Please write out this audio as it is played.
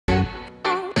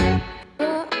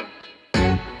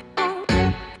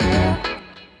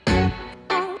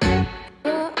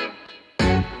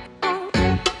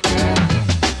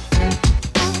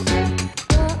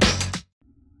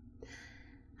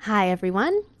Hi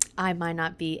everyone. I might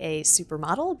not be a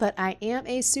supermodel, but I am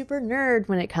a super nerd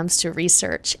when it comes to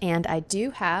research, and I do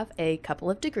have a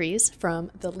couple of degrees from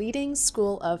the leading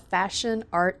school of fashion,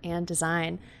 art, and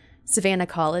design, Savannah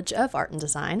College of Art and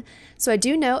Design, so I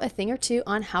do know a thing or two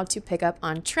on how to pick up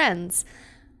on trends.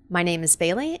 My name is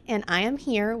Bailey, and I am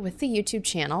here with the YouTube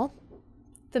channel,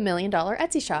 The $1 Million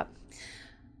Etsy Shop.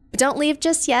 But don't leave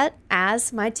just yet,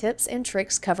 as my tips and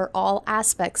tricks cover all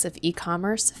aspects of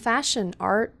e-commerce, fashion,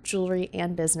 art, jewelry,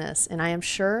 and business. And I am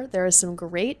sure there is some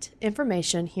great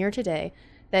information here today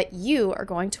that you are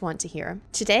going to want to hear.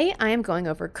 Today, I am going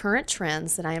over current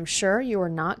trends that I am sure you are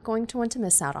not going to want to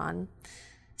miss out on.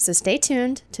 So stay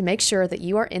tuned to make sure that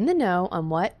you are in the know on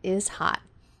what is hot.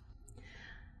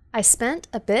 I spent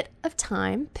a bit of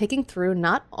time picking through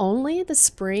not only the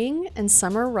spring and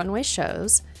summer runway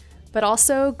shows, but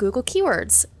also Google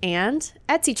keywords and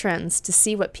Etsy trends to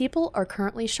see what people are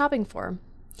currently shopping for.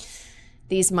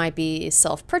 These might be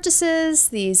self-purchases,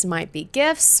 these might be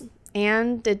gifts,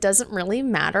 and it doesn't really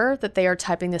matter that they are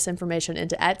typing this information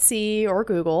into Etsy or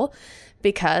Google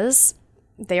because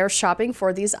they are shopping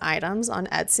for these items on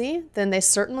Etsy, then they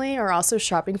certainly are also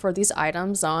shopping for these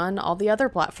items on all the other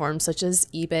platforms such as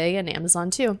eBay and Amazon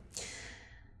too.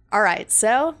 All right,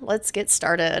 so let's get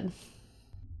started.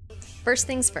 First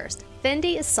things first,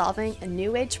 Fendi is solving a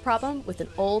new age problem with an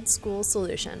old school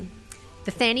solution.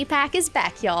 The fanny pack is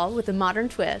back, y'all, with a modern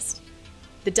twist.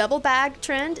 The double bag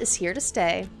trend is here to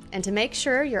stay, and to make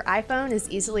sure your iPhone is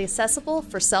easily accessible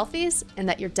for selfies and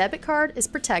that your debit card is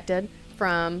protected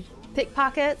from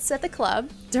pickpockets at the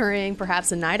club during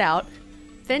perhaps a night out,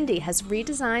 Fendi has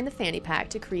redesigned the fanny pack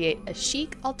to create a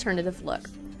chic alternative look.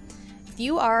 If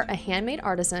you are a handmade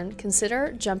artisan,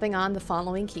 consider jumping on the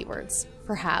following keywords.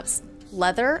 Perhaps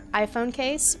leather iPhone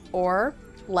case or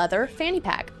leather fanny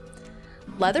pack.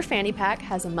 Leather fanny pack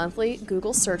has a monthly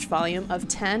Google search volume of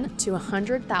 10 to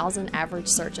 100,000 average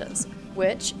searches,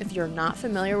 which, if you're not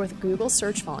familiar with Google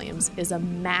search volumes, is a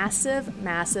massive,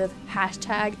 massive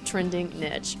hashtag trending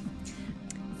niche.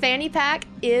 Fanny pack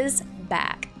is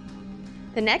back.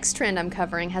 The next trend I'm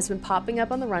covering has been popping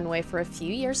up on the runway for a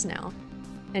few years now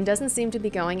and doesn't seem to be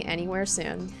going anywhere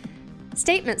soon.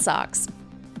 Statement socks.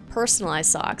 Personalized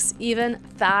socks, even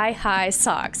thigh-high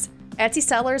socks. Etsy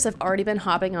sellers have already been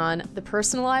hopping on the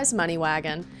personalized money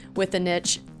wagon with the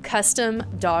niche custom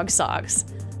dog socks.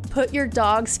 Put your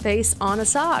dog's face on a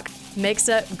sock. Makes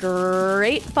a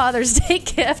great Father's Day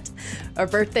gift, or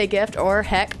birthday gift, or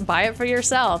heck, buy it for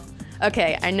yourself.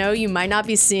 Okay, I know you might not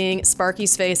be seeing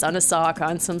Sparky's face on a sock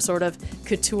on some sort of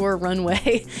couture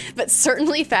runway, but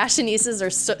certainly fashionistas are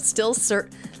still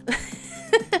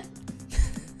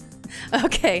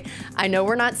Okay, I know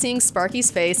we're not seeing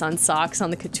Sparky's face on socks on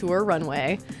the couture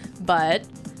runway, but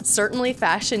certainly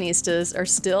fashionistas are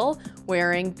still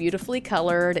wearing beautifully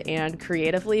colored and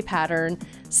creatively patterned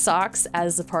socks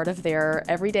as a part of their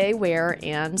everyday wear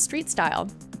and street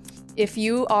style. If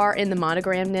you are in the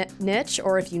monogram niche,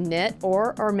 or if you knit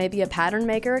or are maybe a pattern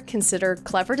maker, consider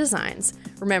clever designs.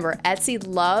 Remember, Etsy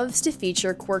loves to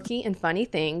feature quirky and funny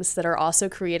things that are also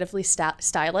creatively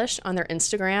stylish on their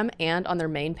Instagram and on their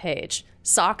main page.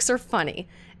 Socks are funny,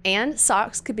 and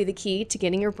socks could be the key to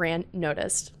getting your brand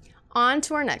noticed. On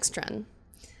to our next trend.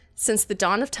 Since the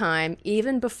dawn of time,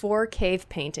 even before cave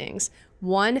paintings,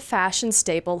 one fashion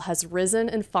staple has risen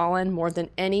and fallen more than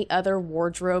any other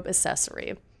wardrobe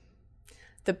accessory.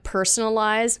 The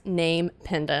personalized name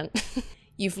pendant.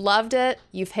 You've loved it,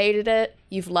 you've hated it,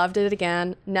 you've loved it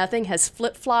again. Nothing has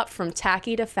flip-flopped from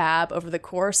tacky to fab over the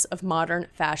course of modern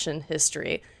fashion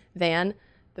history than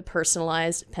the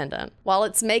personalized pendant. While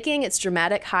it's making its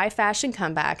dramatic high fashion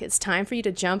comeback, it's time for you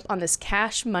to jump on this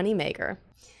cash money maker.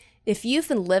 If you've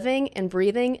been living and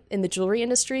breathing in the jewelry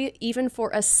industry even for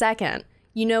a second,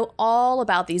 you know all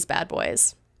about these bad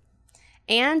boys.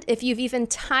 And if you've even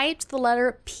typed the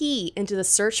letter P into the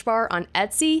search bar on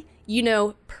Etsy, you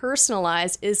know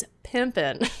personalized is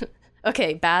pimpin'.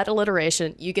 Okay, bad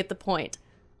alliteration, you get the point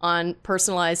on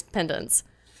personalized pendants.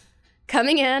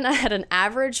 Coming in at an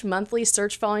average monthly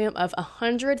search volume of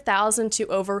 100,000 to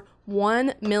over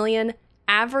 1 million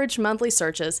average monthly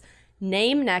searches,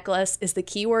 name necklace is the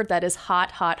keyword that is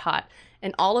hot, hot, hot.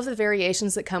 And all of the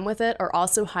variations that come with it are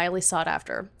also highly sought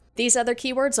after. These other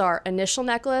keywords are initial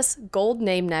necklace, gold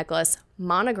name necklace,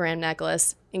 monogram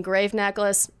necklace, engraved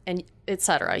necklace, and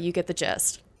etc. You get the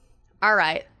gist. All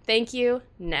right, thank you.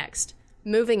 Next.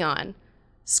 Moving on.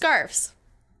 Scarves.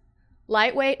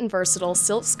 Lightweight and versatile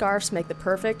silk scarves make the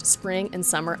perfect spring and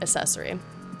summer accessory.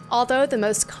 Although the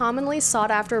most commonly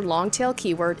sought after long tail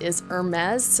keyword is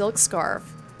Hermes silk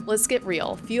scarf, Let's get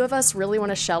real. Few of us really want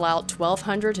to shell out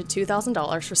 $1,200 to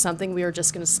 $2,000 for something we are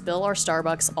just going to spill our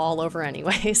Starbucks all over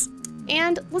anyways.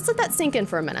 And let's let that sink in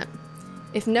for a minute.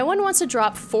 If no one wants to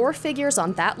drop 4 figures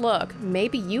on that look,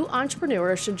 maybe you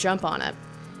entrepreneurs should jump on it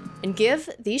and give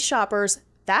these shoppers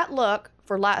that look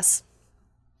for less.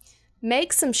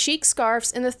 Make some chic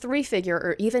scarves in the 3-figure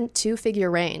or even 2-figure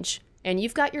range, and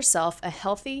you've got yourself a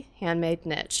healthy handmade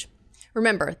niche.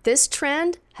 Remember, this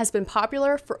trend has been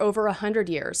popular for over 100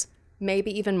 years,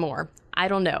 maybe even more. I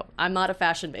don't know. I'm not a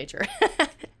fashion major.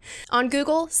 On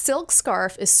Google, silk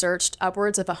scarf is searched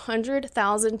upwards of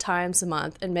 100,000 times a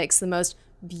month and makes the most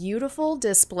beautiful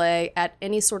display at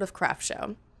any sort of craft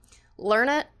show. Learn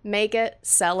it, make it,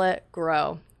 sell it,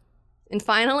 grow. And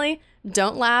finally,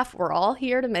 don't laugh, we're all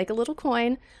here to make a little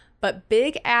coin, but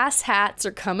big ass hats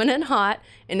are coming in hot,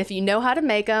 and if you know how to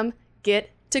make them,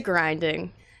 get to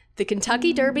grinding. The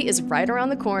Kentucky Derby is right around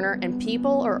the corner, and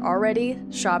people are already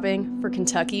shopping for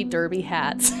Kentucky Derby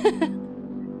hats.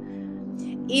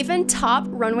 Even top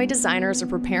runway designers are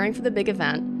preparing for the big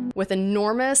event with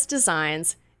enormous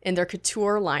designs in their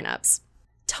couture lineups.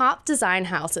 Top design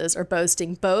houses are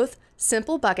boasting both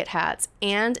simple bucket hats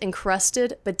and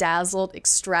encrusted, bedazzled,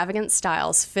 extravagant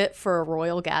styles fit for a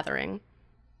royal gathering.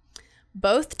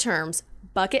 Both terms,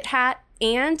 bucket hat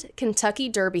and Kentucky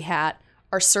Derby hat,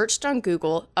 are searched on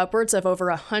Google upwards of over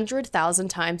 100,000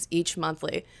 times each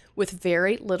monthly, with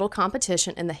very little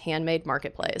competition in the handmade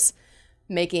marketplace,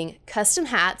 making custom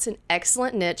hats an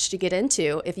excellent niche to get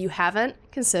into if you haven't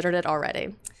considered it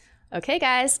already. Okay,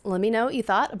 guys, let me know what you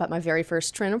thought about my very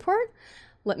first trend report.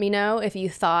 Let me know if you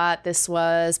thought this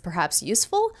was perhaps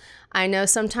useful. I know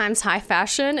sometimes high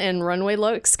fashion and runway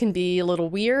looks can be a little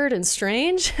weird and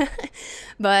strange,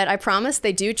 but I promise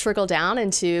they do trickle down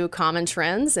into common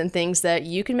trends and things that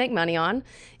you can make money on.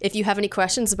 If you have any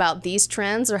questions about these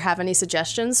trends or have any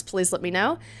suggestions, please let me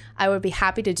know. I would be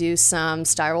happy to do some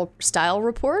style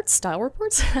reports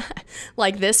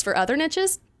like this for other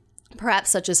niches, perhaps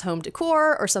such as home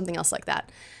decor or something else like that.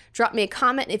 Drop me a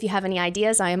comment if you have any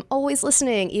ideas. I am always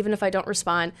listening, even if I don't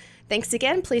respond. Thanks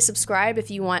again. Please subscribe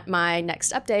if you want my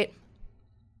next update.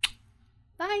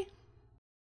 Bye.